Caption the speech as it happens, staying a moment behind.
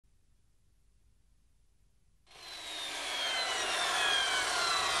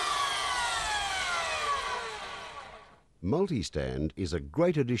Multi-stand is a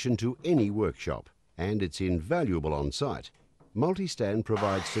great addition to any workshop, and it's invaluable on site. Multi-stand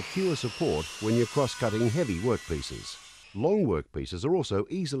provides secure support when you're cross-cutting heavy workpieces. Long workpieces are also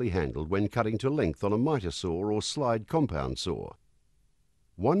easily handled when cutting to length on a miter saw or slide compound saw.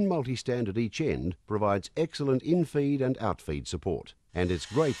 One multi-stand at each end provides excellent in-feed and out-feed support, and it's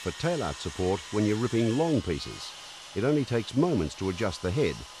great for tail-out support when you're ripping long pieces. It only takes moments to adjust the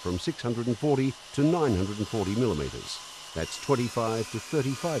head from 640 to 940 millimetres. That's 25 to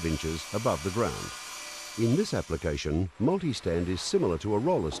 35 inches above the ground. In this application, multi-stand is similar to a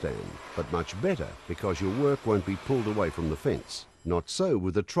roller stand, but much better because your work won't be pulled away from the fence. Not so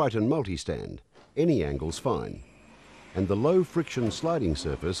with the Triton multi-stand. Any angle's fine. And the low friction sliding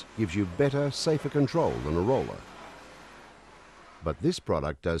surface gives you better, safer control than a roller. But this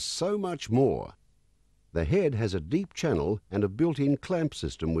product does so much more. The head has a deep channel and a built-in clamp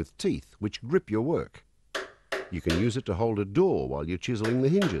system with teeth which grip your work. You can use it to hold a door while you're chiseling the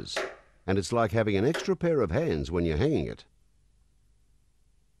hinges, and it's like having an extra pair of hands when you're hanging it.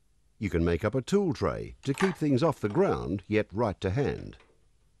 You can make up a tool tray to keep things off the ground yet right to hand.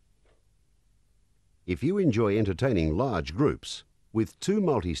 If you enjoy entertaining large groups, with 2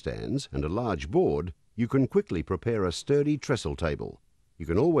 multi-stands and a large board, you can quickly prepare a sturdy trestle table. You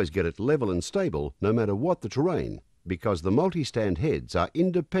can always get it level and stable no matter what the terrain, because the multi-stand heads are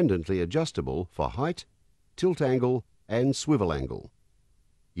independently adjustable for height, tilt angle and swivel angle.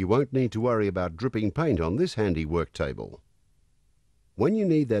 You won't need to worry about dripping paint on this handy work table. When you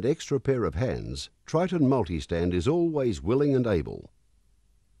need that extra pair of hands, Triton multi-stand is always willing and able.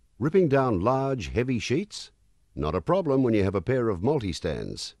 Ripping down large, heavy sheets? Not a problem when you have a pair of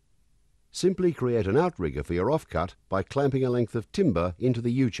multi-stands. Simply create an outrigger for your offcut by clamping a length of timber into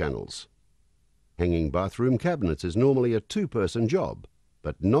the U-channels. Hanging bathroom cabinets is normally a 2-person job,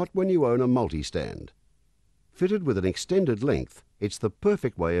 but not when you own a multi-stand. Fitted with an extended length, it's the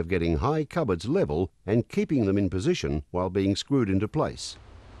perfect way of getting high cupboards level and keeping them in position while being screwed into place.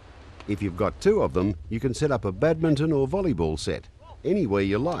 If you've got 2 of them, you can set up a badminton or volleyball set, anywhere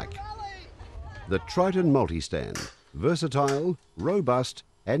you like. The Triton multi-stand, versatile, robust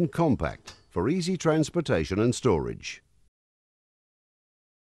and compact for easy transportation and storage.